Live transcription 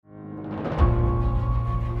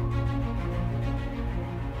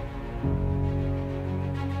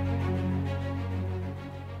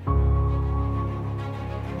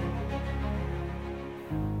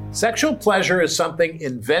Sexual pleasure is something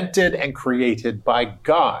invented and created by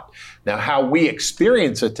God. Now, how we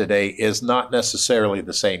experience it today is not necessarily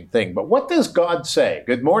the same thing. But what does God say?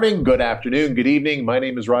 Good morning, good afternoon, good evening. My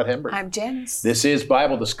name is Rod Hember. I'm Janice. This is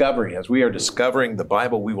Bible Discovery. As we are discovering the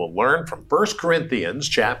Bible, we will learn from 1 Corinthians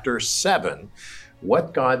chapter 7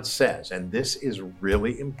 what God says. And this is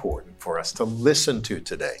really important for us to listen to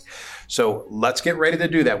today. So let's get ready to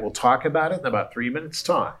do that. We'll talk about it in about 3 minutes'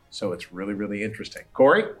 time. So it's really, really interesting.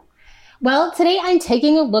 Corey? Well, today I'm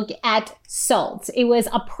taking a look at salt.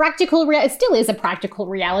 It still is a practical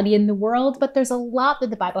reality in the world, but there's a lot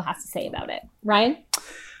that the Bible has to say about it. Ryan?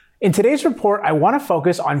 In today's report, I want to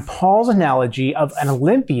focus on Paul's analogy of an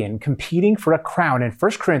Olympian competing for a crown in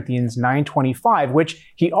 1 Corinthians 9:25,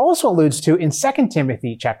 which he also alludes to in 2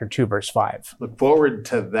 Timothy chapter 2, verse 5. Look forward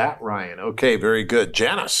to that, Ryan. Okay, very good.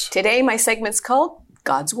 Janice? Today, my segment's called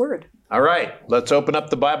God's Word. All right, let's open up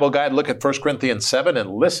the Bible guide, look at 1 Corinthians 7,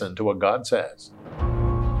 and listen to what God says.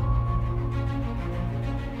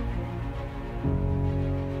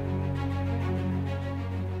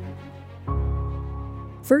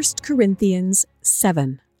 1 Corinthians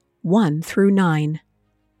 7, 1 through 9.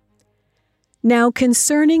 Now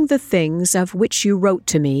concerning the things of which you wrote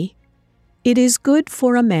to me, it is good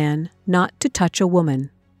for a man not to touch a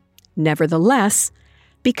woman. Nevertheless,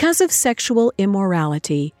 because of sexual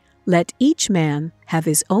immorality, let each man have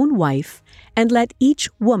his own wife, and let each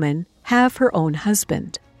woman have her own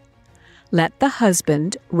husband. Let the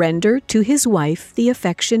husband render to his wife the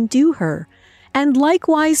affection due her, and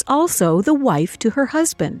likewise also the wife to her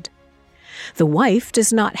husband. The wife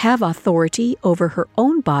does not have authority over her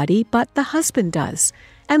own body, but the husband does.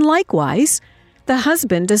 And likewise, the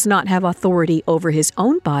husband does not have authority over his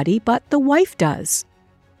own body, but the wife does.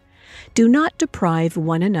 Do not deprive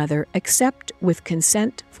one another except with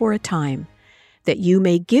consent for a time, that you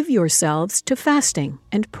may give yourselves to fasting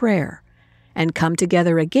and prayer, and come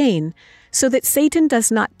together again, so that Satan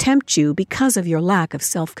does not tempt you because of your lack of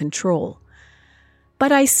self-control.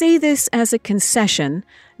 But I say this as a concession,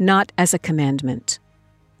 not as a commandment.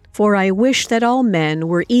 For I wish that all men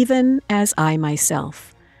were even as I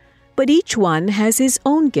myself. But each one has his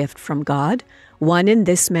own gift from God, one in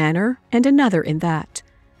this manner and another in that.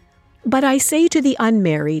 But I say to the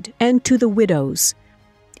unmarried and to the widows,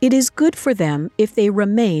 it is good for them if they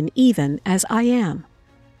remain even as I am.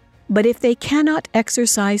 But if they cannot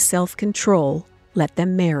exercise self-control, let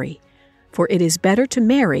them marry, for it is better to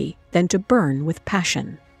marry than to burn with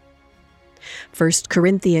passion. 1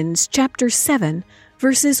 Corinthians chapter 7,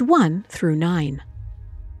 verses 1 through 9.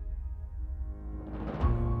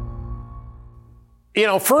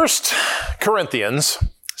 1 Corinthians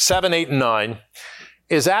 7, 8, and 9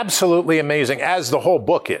 is absolutely amazing, as the whole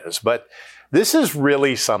book is, but this is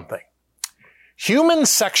really something. Human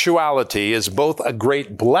sexuality is both a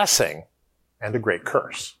great blessing and a great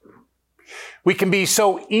curse. We can be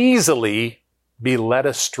so easily be led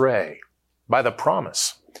astray by the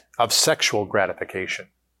promise of sexual gratification.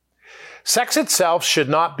 Sex itself should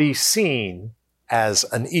not be seen as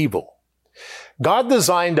an evil. God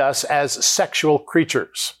designed us as sexual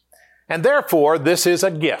creatures, and therefore this is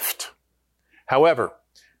a gift. However,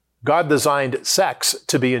 God designed sex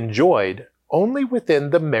to be enjoyed only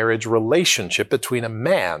within the marriage relationship between a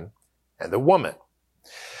man and a woman.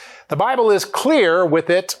 The Bible is clear with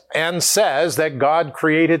it and says that God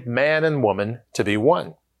created man and woman to be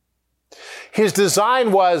one. His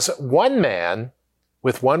design was one man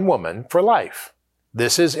with one woman for life.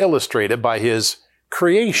 This is illustrated by his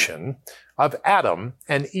creation of Adam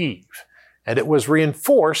and Eve, and it was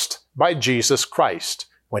reinforced by Jesus Christ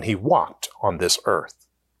when he walked on this earth.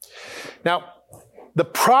 Now, the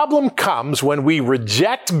problem comes when we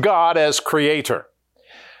reject God as creator.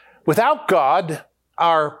 Without God,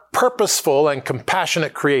 our purposeful and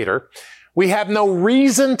compassionate creator, we have no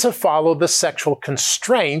reason to follow the sexual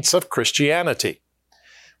constraints of Christianity.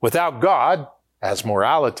 Without God, as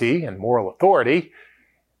morality and moral authority,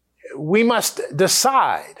 we must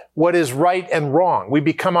decide what is right and wrong. We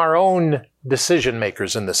become our own decision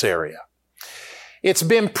makers in this area. It's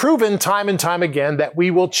been proven time and time again that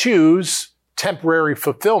we will choose temporary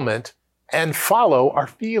fulfillment and follow our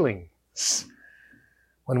feelings.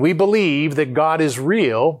 When we believe that God is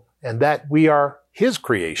real and that we are His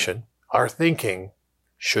creation, our thinking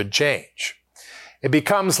should change. It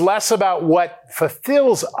becomes less about what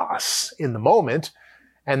fulfills us in the moment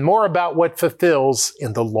and more about what fulfills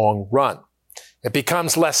in the long run. It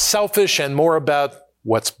becomes less selfish and more about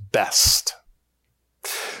what's best.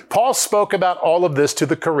 Paul spoke about all of this to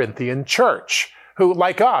the Corinthian church, who,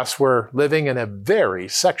 like us, were living in a very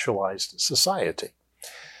sexualized society.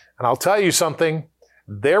 And I'll tell you something,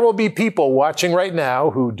 There will be people watching right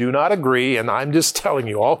now who do not agree, and I'm just telling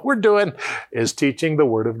you, all we're doing is teaching the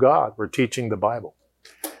Word of God. We're teaching the Bible.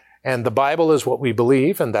 And the Bible is what we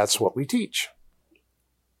believe, and that's what we teach.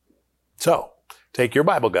 So, take your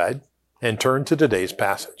Bible guide and turn to today's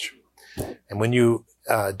passage. And when you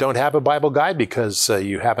don't have a Bible guide because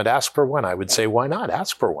you haven't asked for one, I would say, why not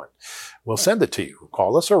ask for one? We'll send it to you.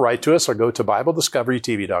 Call us or write to us or go to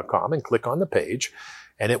BibleDiscoveryTV.com and click on the page,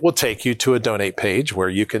 and it will take you to a donate page where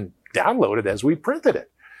you can download it as we printed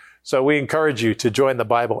it. So we encourage you to join the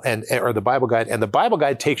Bible or the Bible guide, and the Bible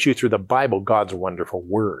guide takes you through the Bible, God's wonderful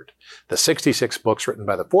Word. The 66 books written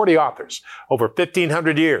by the 40 authors over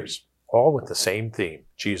 1,500 years, all with the same theme,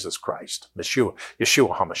 Jesus Christ, Yeshua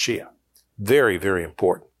HaMashiach. Very, very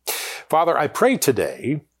important. Father, I pray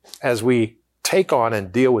today as we take on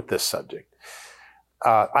and deal with this subject,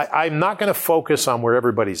 I'm not going to focus on where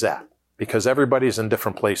everybody's at because everybody's in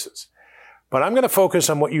different places. But I'm going to focus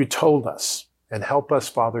on what you told us and help us,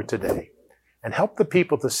 Father, today. And help the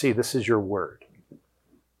people to see this is your word.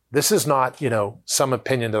 This is not, some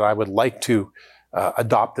opinion that I would like to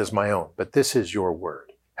adopt as my own, but this is your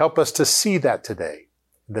word. Help us to see that today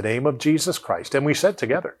in the name of Jesus Christ. And we said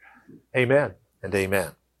together, amen and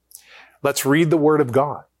amen. Let's read the word of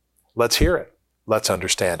God. Let's hear it. Let's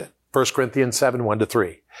understand it. 1 Corinthians 7,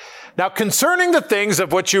 1-3. Now, concerning the things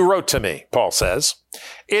of which you wrote to me, Paul says,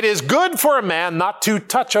 it is good for a man not to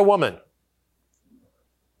touch a woman.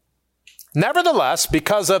 Nevertheless,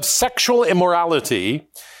 because of sexual immorality,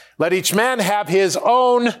 let each man have his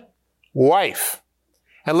own wife,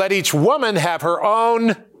 and let each woman have her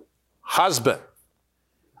own husband.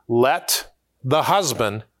 Let the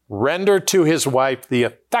husband render to his wife the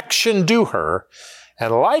affection due her,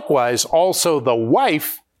 and likewise also the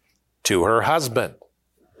wife to her husband.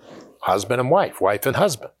 Husband and wife and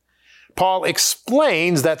husband. Paul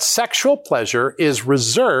explains that sexual pleasure is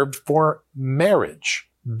reserved for marriage,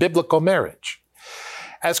 biblical marriage.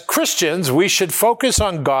 As Christians, we should focus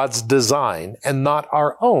on God's design and not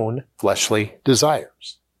our own fleshly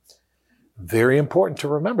desires. Very important to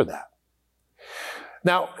remember that.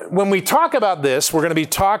 Now, when we talk about this, we're going to be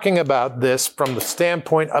talking about this from the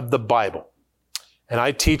standpoint of the Bible. And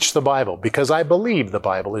I teach the Bible because I believe the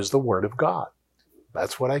Bible is the Word of God.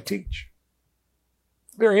 That's what I teach.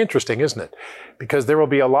 Very interesting, isn't it? Because there will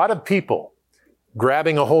be a lot of people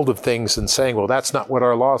grabbing a hold of things and saying, well, that's not what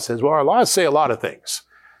our law says. Well, our laws say a lot of things.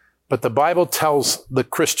 But the Bible tells the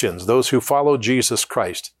Christians, those who follow Jesus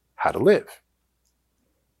Christ, how to live.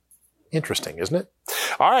 Interesting, isn't it?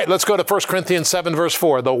 All right, let's go to 1 Corinthians 7, verse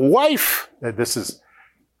 4. The wife, this is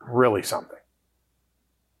really something.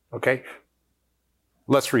 Okay?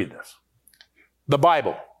 Let's read this. The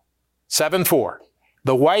Bible, 7:4.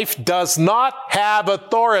 The wife does not have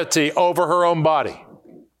authority over her own body.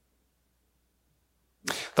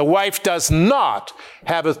 The wife does not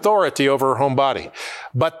have authority over her own body,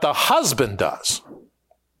 but the husband does.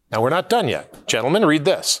 Now, we're not done yet. Gentlemen, read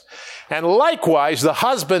this. And likewise, the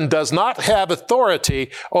husband does not have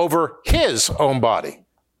authority over his own body.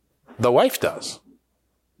 The wife does.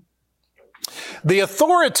 The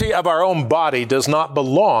authority of our own body does not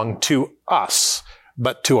belong to us,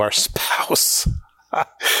 but to our spouse.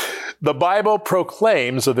 The Bible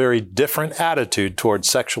proclaims a very different attitude towards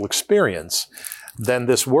sexual experience than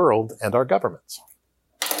this world and our governments.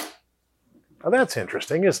 Now that's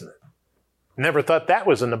interesting, isn't it? Never thought that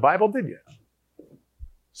was in the Bible, did you?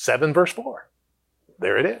 7 verse 4.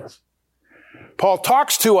 There it is. Paul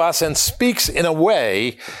talks to us and speaks in a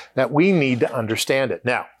way that we need to understand it.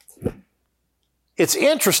 Now, it's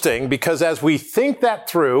interesting because as we think that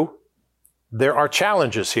through, there are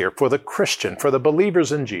challenges here for the Christian, for the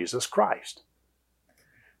believers in Jesus Christ.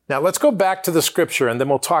 Now, let's go back to the scripture and then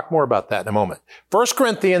we'll talk more about that in a moment. 1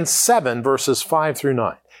 Corinthians 7, verses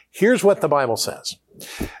 5-9. Here's what the Bible says.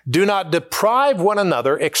 Do not deprive one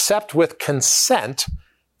another except with consent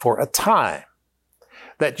for a time,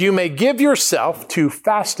 that you may give yourself to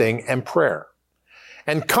fasting and prayer,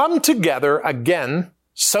 and come together again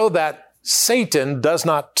so that Satan does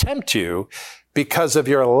not tempt you because of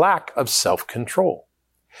your lack of self-control.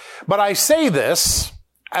 But I say this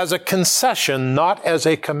as a concession, not as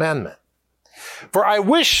a commandment. For I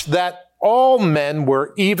wish that all men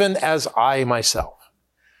were even as I myself.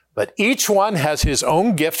 But each one has his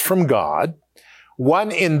own gift from God,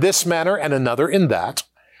 one in this manner and another in that.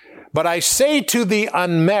 But I say to the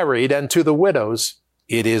unmarried and to the widows,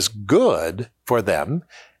 it is good for them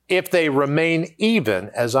if they remain even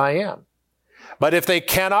as I am. But if they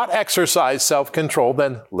cannot exercise self-control,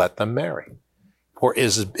 then let them marry. For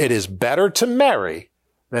it is better to marry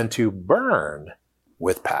than to burn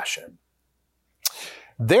with passion.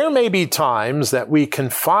 there may be times that we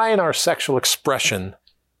confine our sexual expression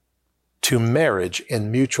to marriage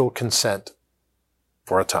in mutual consent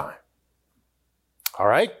for a time. All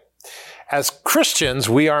right? As Christians,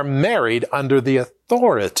 we are married under the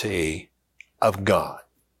authority of God.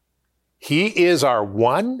 He is our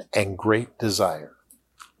one and great desire.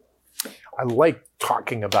 I like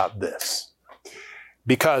talking about this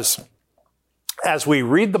because as we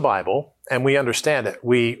read the Bible and we understand it,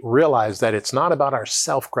 we realize that it's not about our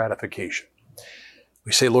self-gratification.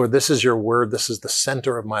 We say, Lord, this is your word. This is the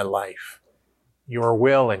center of my life, your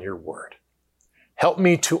will and your word. Help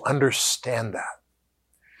me to understand that.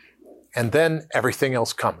 And then everything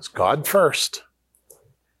else comes. God first,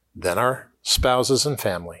 then our spouses and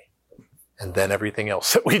family, and then everything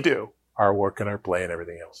else that we do, our work and our play and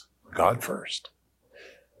everything else. God first,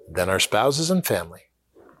 then our spouses and family,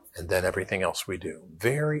 and then everything else we do.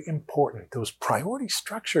 Very important. Those priority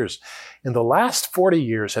structures in the last 40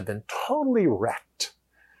 years have been totally wrecked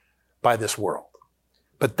by this world.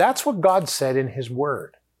 But that's what God said in his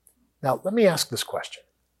word. Now, let me ask this question.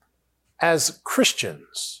 As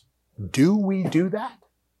Christians, do we do that?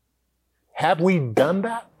 Have we done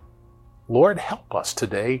that? Lord, help us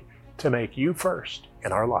today to make you first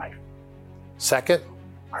in our life. Second,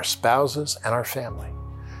 our spouses and our family.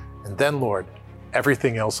 And then, Lord,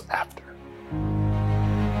 everything else after.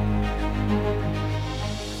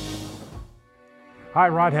 Hi,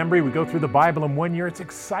 Rod Hembry. We go through the Bible in 1 year. It's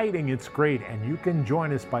exciting. It's great. And you can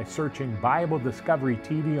join us by searching Bible Discovery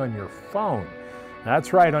TV on your phone.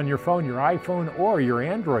 That's right, on your phone, your iPhone or your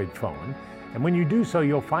Android phone. And when you do so,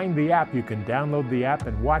 you'll find the app. You can download the app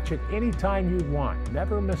and watch it anytime you want.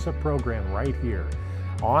 Never miss a program right here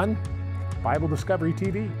on Bible Discovery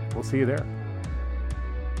TV. We'll see you there.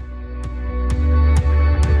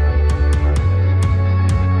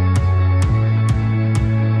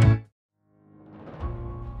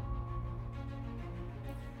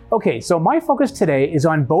 Okay, so my focus today is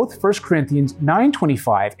on both 1 Corinthians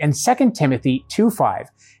 9:25 and 2 Timothy 2:5.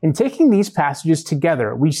 In taking these passages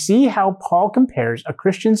together, we see how Paul compares a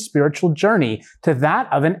Christian's spiritual journey to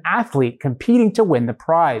that of an athlete competing to win the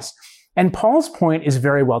prize. And Paul's point is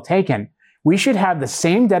very well taken. We should have the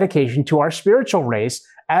same dedication to our spiritual race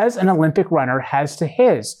as an Olympic runner has to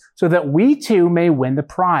his, so that we too may win the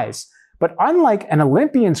prize. But unlike an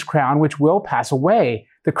Olympian's crown, which will pass away,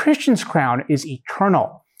 the Christian's crown is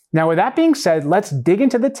eternal. Now, with that being said, let's dig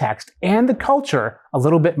into the text and the culture a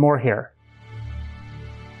little bit more here.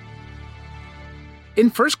 In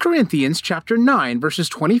 1 Corinthians chapter 9, verses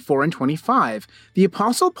 24 and 25, the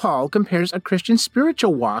Apostle Paul compares a Christian's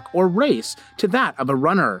spiritual walk or race to that of a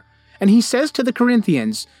runner. And he says to the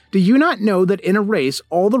Corinthians, "Do you not know that in a race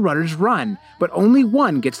all the runners run, but only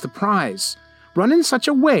one gets the prize? Run in such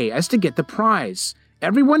a way as to get the prize.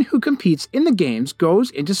 Everyone who competes in the games goes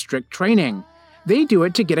into strict training. They do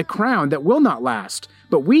it to get a crown that will not last,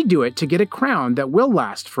 but we do it to get a crown that will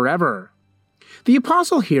last forever." The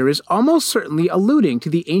apostle here is almost certainly alluding to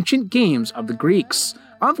the ancient games of the Greeks,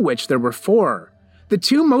 of which there were 4. The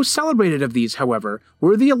 2 most celebrated of these, however,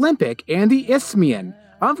 were the Olympic and the Isthmian,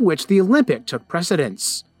 of which the Olympic took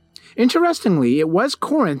precedence. Interestingly, it was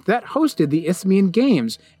Corinth that hosted the Isthmian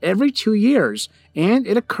Games every 2 years, and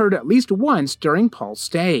it occurred at least once during Paul's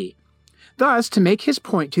stay. Thus, to make his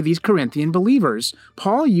point to these Corinthian believers,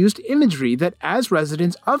 Paul used imagery that as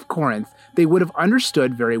residents of Corinth they would have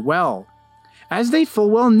understood very well. As they full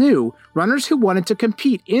well knew, runners who wanted to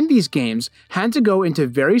compete in these games had to go into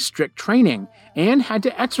very strict training and had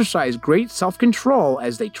to exercise great self-control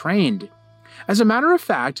as they trained. As a matter of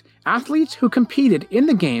fact, athletes who competed in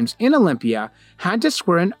the games in Olympia had to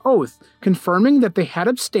swear an oath confirming that they had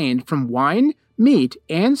abstained from wine, meat,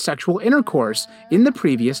 and sexual intercourse in the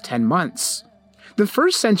previous 10 months. The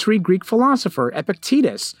first-century Greek philosopher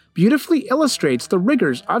Epictetus beautifully illustrates the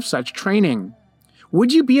rigors of such training.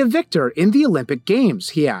 "Would you be a victor in the Olympic Games?"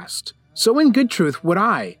 he asked. "So in good truth would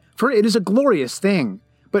I, for it is a glorious thing.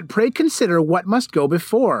 But pray consider what must go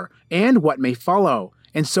before, and what may follow,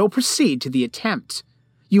 and so proceed to the attempt.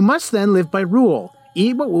 You must then live by rule,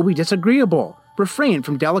 eat what will be disagreeable, refrain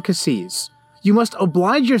from delicacies. You must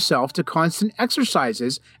oblige yourself to constant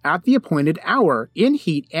exercises at the appointed hour in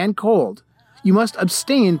heat and cold. You must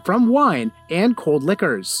abstain from wine and cold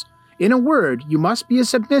liquors. In a word, you must be as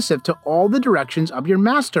submissive to all the directions of your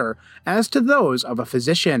master as to those of a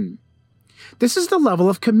physician." This is the level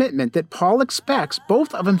of commitment that Paul expects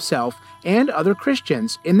both of himself and other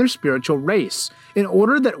Christians in their spiritual race, in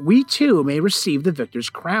order that we too may receive the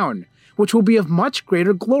victor's crown, which will be of much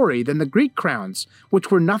greater glory than the Greek crowns,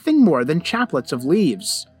 which were nothing more than chaplets of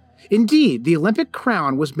leaves. Indeed, the Olympic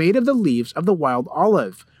crown was made of the leaves of the wild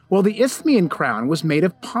olive, while the Isthmian crown was made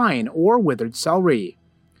of pine or withered celery.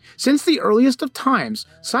 Since the earliest of times,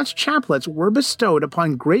 such chaplets were bestowed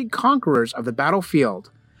upon great conquerors of the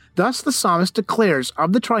battlefield. Thus the psalmist declares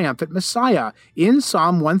of the triumphant Messiah in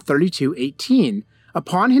Psalm 132:18,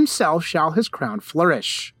 "Upon himself shall his crown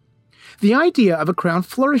flourish." The idea of a crown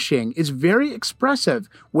flourishing is very expressive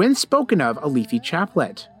when spoken of a leafy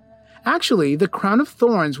chaplet. Actually, the crown of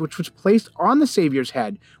thorns which was placed on the Savior's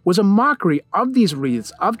head was a mockery of these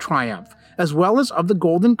wreaths of triumph, as well as of the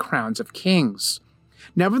golden crowns of kings.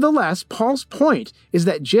 Nevertheless, Paul's point is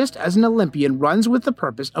that just as an Olympian runs with the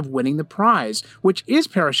purpose of winning the prize, which is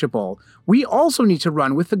perishable, we also need to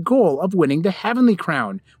run with the goal of winning the heavenly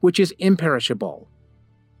crown, which is imperishable.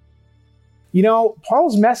 You know,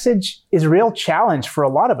 Paul's message is a real challenge for a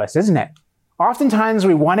lot of us, isn't it? Oftentimes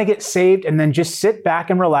we want to get saved and then just sit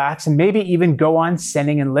back and relax and maybe even go on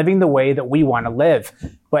sinning and living the way that we want to live.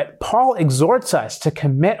 But Paul exhorts us to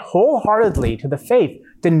commit wholeheartedly to the faith,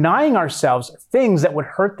 denying ourselves things that would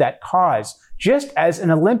hurt that cause, just as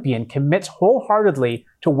an Olympian commits wholeheartedly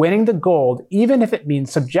to winning the gold, even if it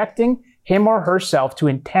means subjecting him or herself to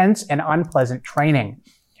intense and unpleasant training.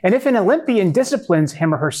 And if an Olympian disciplines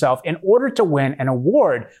him or herself in order to win an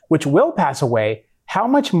award which will pass away, how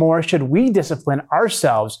much more should we discipline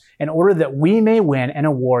ourselves in order that we may win an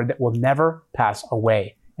award that will never pass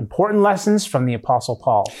away? Important lessons from the Apostle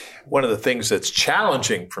Paul. One of the things that's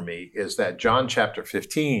challenging for me is that John chapter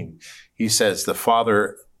 15, he says the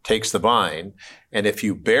Father takes the vine, and if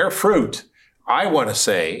you bear fruit, I want to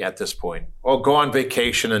say at this point, oh, go on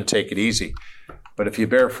vacation and take it easy. But if you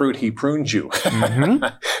bear fruit, he prunes you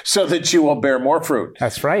so that you will bear more fruit.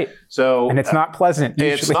 That's right. So, and it's not pleasant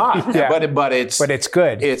usually. It's not, yeah. but it's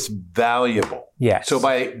good. It's valuable. Yes. So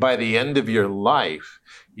by the end of your life,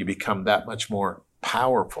 you become that much more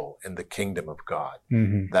powerful in the kingdom of God.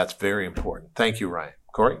 That's very important. Thank you, Ryan.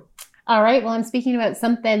 Corey? All right. Well, I'm speaking about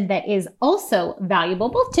something that is also valuable,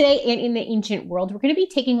 both today and in the ancient world. We're going to be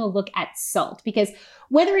taking a look at salt, because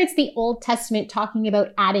whether it's the Old Testament talking about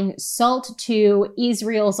adding salt to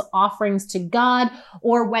Israel's offerings to God,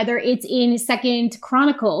 or whether it's in 2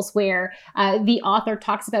 Chronicles where the author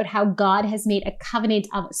talks about how God has made a covenant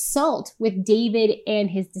of salt with David and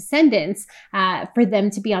his descendants for them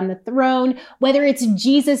to be on the throne, whether it's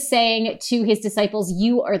Jesus saying to his disciples,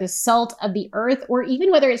 "You are the salt of the earth," or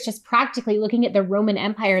even whether it's just practically looking at the Roman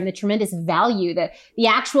Empire and the tremendous value, the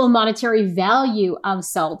actual monetary value of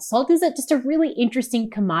salt. Salt is just a really interesting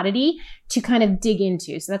commodity to kind of dig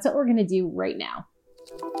into. So that's what we're going to do right now.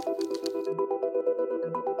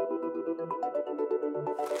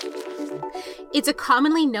 It's a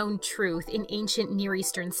commonly known truth in ancient Near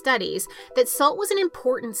Eastern studies that salt was an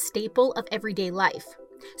important staple of everyday life.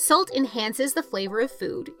 Salt enhances the flavor of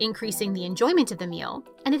food, increasing the enjoyment of the meal,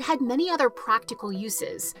 and it had many other practical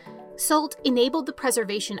uses. Salt enabled the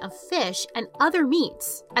preservation of fish and other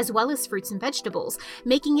meats, as well as fruits and vegetables,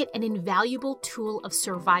 making it an invaluable tool of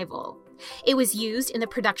survival. It was used in the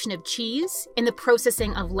production of cheese, in the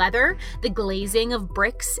processing of leather, the glazing of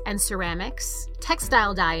bricks and ceramics,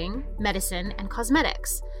 textile dyeing, medicine, and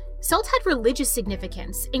cosmetics. Salt had religious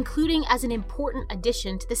significance, including as an important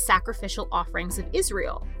addition to the sacrificial offerings of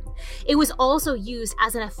Israel. It was also used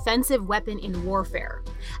as an offensive weapon in warfare.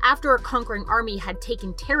 After a conquering army had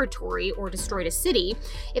taken territory or destroyed a city,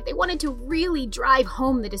 if they wanted to really drive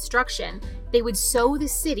home the destruction, they would sow the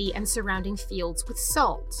city and surrounding fields with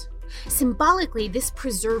salt. Symbolically, this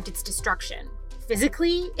preserved its destruction.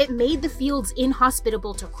 Physically, it made the fields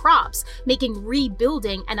inhospitable to crops, making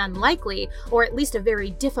rebuilding an unlikely, or at least a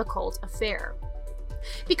very difficult affair.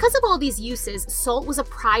 Because of all these uses, salt was a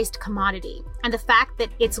prized commodity, and the fact that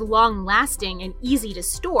it's long-lasting and easy to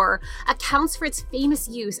store accounts for its famous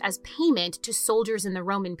use as payment to soldiers in the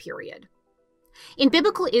Roman period. In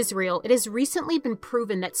biblical Israel, it has recently been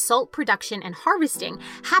proven that salt production and harvesting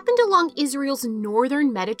happened along Israel's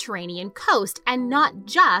northern Mediterranean coast and not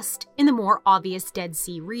just in the more obvious Dead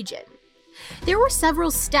Sea region. There were several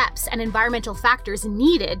steps and environmental factors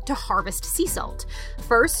needed to harvest sea salt.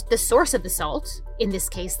 First, the source of the salt, in this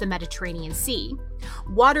case the Mediterranean Sea,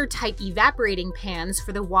 watertight evaporating pans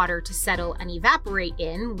for the water to settle and evaporate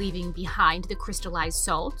in, leaving behind the crystallized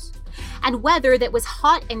salt, and weather that was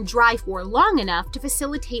hot and dry for long enough to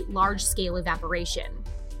facilitate large-scale evaporation.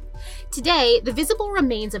 Today, the visible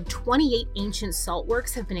remains of 28 ancient salt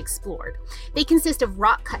works have been explored. They consist of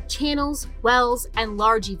rock-cut channels, wells, and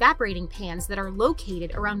large evaporating pans that are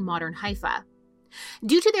located around modern Haifa.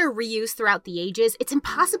 Due to their reuse throughout the ages, it's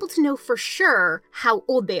impossible to know for sure how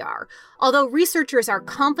old they are, although researchers are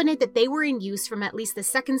confident that they were in use from at least the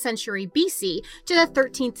 2nd century BC to the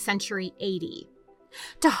 13th century AD.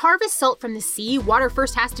 To harvest salt from the sea, water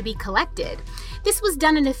first has to be collected. This was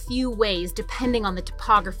done in a few ways depending on the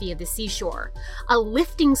topography of the seashore. A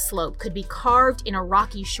lifting slope could be carved in a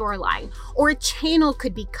rocky shoreline, or a channel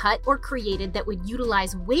could be cut or created that would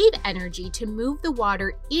utilize wave energy to move the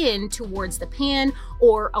water in towards the pan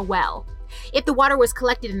or a well. If the water was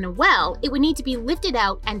collected in a well, it would need to be lifted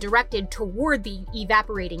out and directed toward the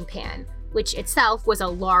evaporating pan, which itself was a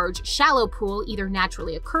large, shallow pool either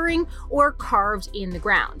naturally occurring or carved in the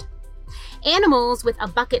ground. Animals with a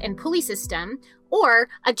bucket and pulley system, or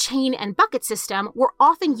a chain and bucket system, were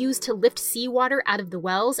often used to lift seawater out of the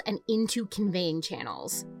wells and into conveying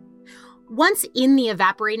channels. Once in the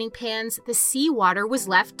evaporating pans, the seawater was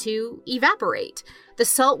left to evaporate. The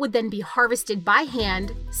salt would then be harvested by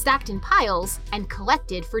hand, stacked in piles, and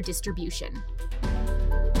collected for distribution.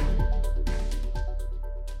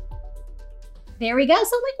 There we go. So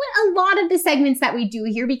like what a lot of the segments that we do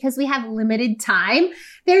here, because we have limited time,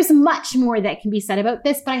 there's much more that can be said about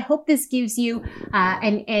this, but I hope this gives you just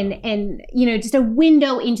a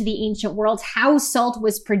window into the ancient world, how salt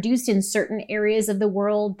was produced in certain areas of the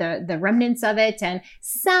world, the remnants of it, and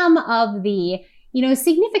some of the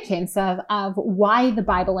significance of why the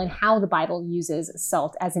Bible and how the Bible uses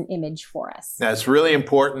salt as an image for us. That's really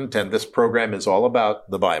important, and this program is all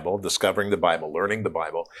about the Bible, discovering the Bible, learning the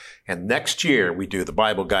Bible. And next year, we do the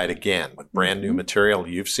Bible Guide again with brand new material.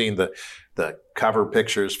 You've seen the cover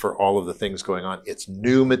pictures for all of the things going on. It's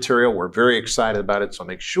new material. We're very excited about it, so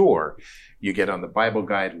make sure you get on the Bible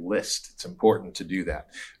Guide list. It's important to do that.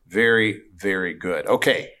 Very, very good.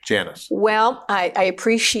 Okay, Janice. Well, I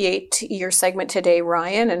appreciate your segment today,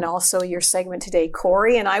 Ryan, and also your segment today,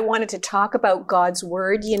 Corey. And I wanted to talk about God's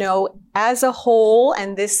Word, as a whole.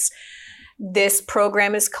 And this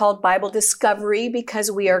program is called Bible Discovery because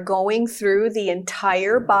we are going through the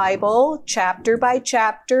entire Bible, chapter by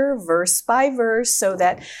chapter, verse by verse, so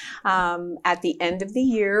that at the end of the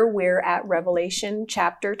year, we're at Revelation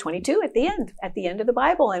chapter 22 at the end of the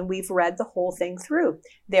Bible, and we've read the whole thing through.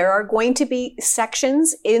 There are going to be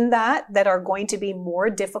sections in that are going to be more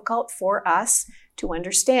difficult for us to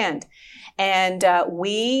understand. And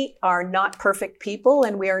we are not perfect people,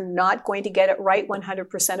 and we are not going to get it right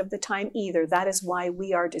 100% of the time either. That is why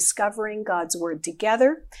we are discovering God's Word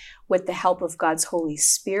together with the help of God's Holy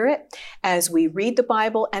Spirit as we read the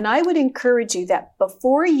Bible. And I would encourage you that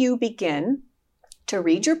before you begin to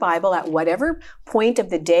read your Bible at whatever point of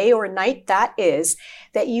the day or night that is,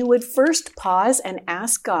 that you would first pause and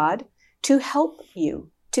ask God to help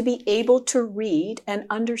you to be able to read and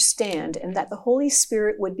understand, and that the Holy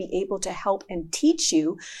Spirit would be able to help and teach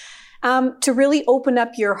you to really open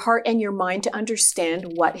up your heart and your mind to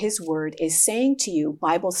understand what His Word is saying to you.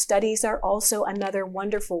 Bible studies are also another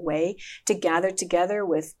wonderful way to gather together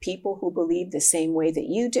with people who believe the same way that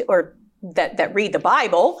you do, or that read the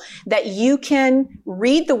Bible, that you can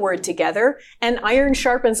read the Word together, and iron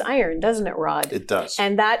sharpens iron, doesn't it, Rod? It does.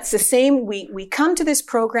 And that's the same. We come to this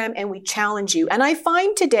program and we challenge you. And I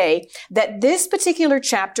find today that this particular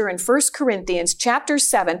chapter in 1 Corinthians, chapter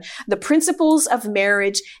 7, the principles of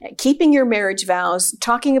marriage, keeping your marriage vows,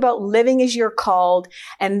 talking about living as you're called,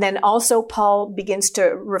 and then also Paul begins to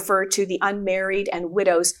refer to the unmarried and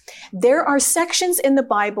widows. There are sections in the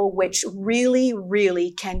Bible which really,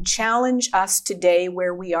 really can challenge us today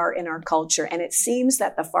where we are in our culture. And it seems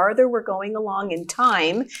that the farther we're going along in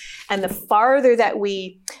time and the farther that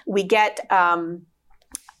we get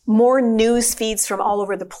more news feeds from all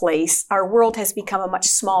over the place, our world has become a much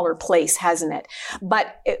smaller place, hasn't it?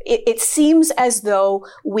 But it seems as though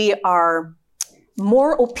we are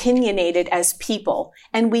more opinionated as people.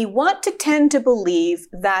 And we want to tend to believe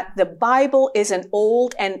that the Bible is an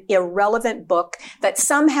old and irrelevant book, that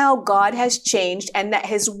somehow God has changed and that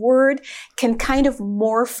His Word can kind of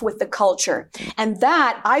morph with the culture. And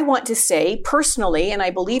that, I want to say personally, and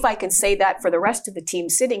I believe I can say that for the rest of the team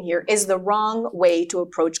sitting here, is the wrong way to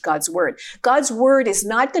approach God's Word. God's Word is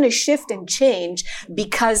not going to shift and change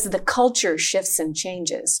because the culture shifts and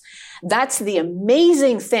changes. That's the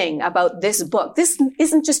amazing thing about this book. This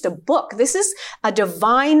isn't just a book. This is a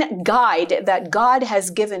divine guide that God has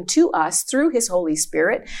given to us through His Holy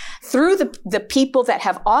Spirit, through the people that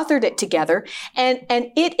have authored it together. And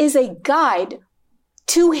it is a guide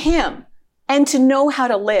to Him and to know how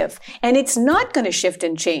to live. And it's not going to shift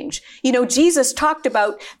and change. You know, Jesus talked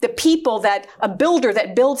about the people that a builder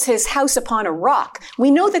that builds his house upon a rock.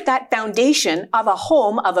 We know that that foundation of a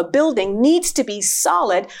home, of a building, needs to be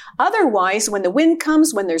solid. Otherwise, when the wind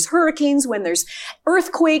comes, when there's hurricanes, when there's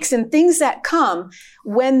earthquakes and things that come,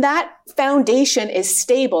 when that foundation is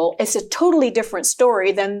stable, it's a totally different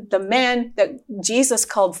story than the man that Jesus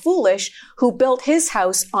called foolish who built his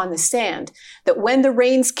house on the sand. That when the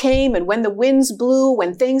rains came and when the winds blew,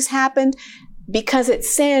 when things happened, because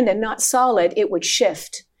it's sand and not solid, it would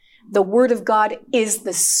shift. The Word of God is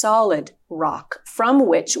the solid rock from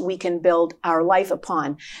which we can build our life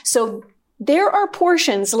upon. So there are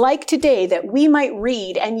portions like today that we might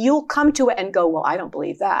read and you'll come to it and go, well, I don't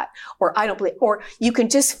believe that. Or I don't believe, or you can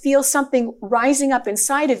just feel something rising up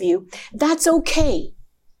inside of you. That's okay.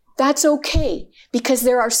 That's okay. Because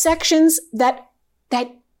there are sections that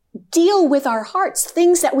deal with our hearts,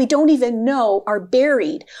 things that we don't even know are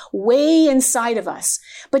buried way inside of us.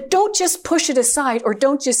 But don't just push it aside or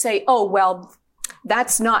don't just say, oh, well,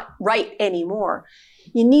 that's not right anymore.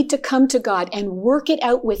 You need to come to God and work it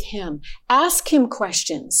out with Him. Ask Him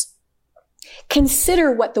questions.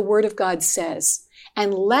 Consider what the Word of God says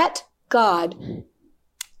and let God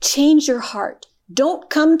change your heart. Don't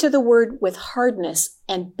come to the Word with hardness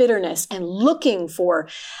and bitterness and looking for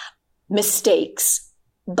mistakes,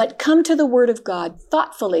 but come to the Word of God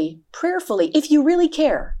thoughtfully, prayerfully. If you really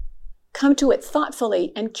care, come to it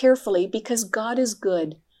thoughtfully and carefully because God is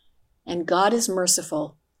good and God is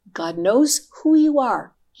merciful. God knows who you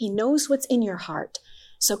are. He knows what's in your heart.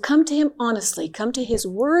 So come to Him honestly. Come to His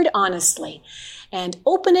Word honestly and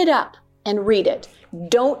open it up and read it.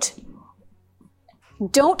 Don't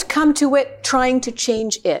come to it trying to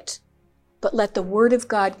change it, but let the Word of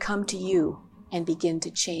God come to you and begin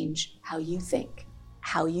to change how you think,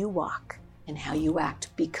 how you walk, and how you act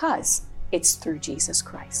because it's through Jesus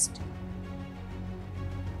Christ.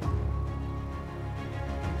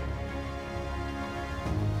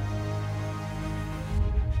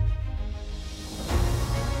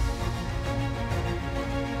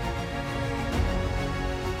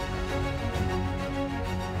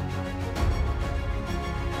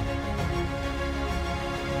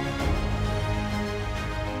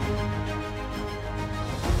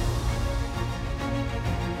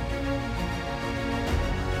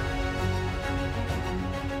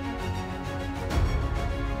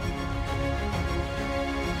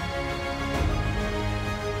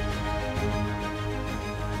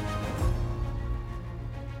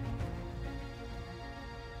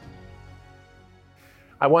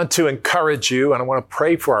 I want to encourage you and I want to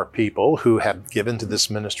pray for our people who have given to this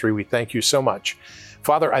ministry. We thank you so much.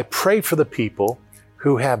 Father, I pray for the people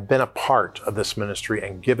who have been a part of this ministry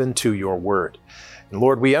and given to your word. And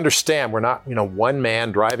Lord, we understand we're not, one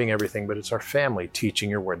man driving everything, but it's our family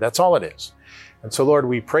teaching your word. That's all it is. And so, Lord,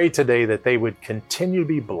 we pray today that they would continue to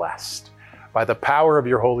be blessed by the power of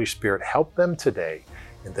your Holy Spirit. Help them today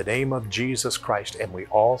in the name of Jesus Christ. And we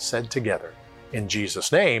all said together, in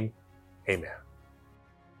Jesus' name, amen.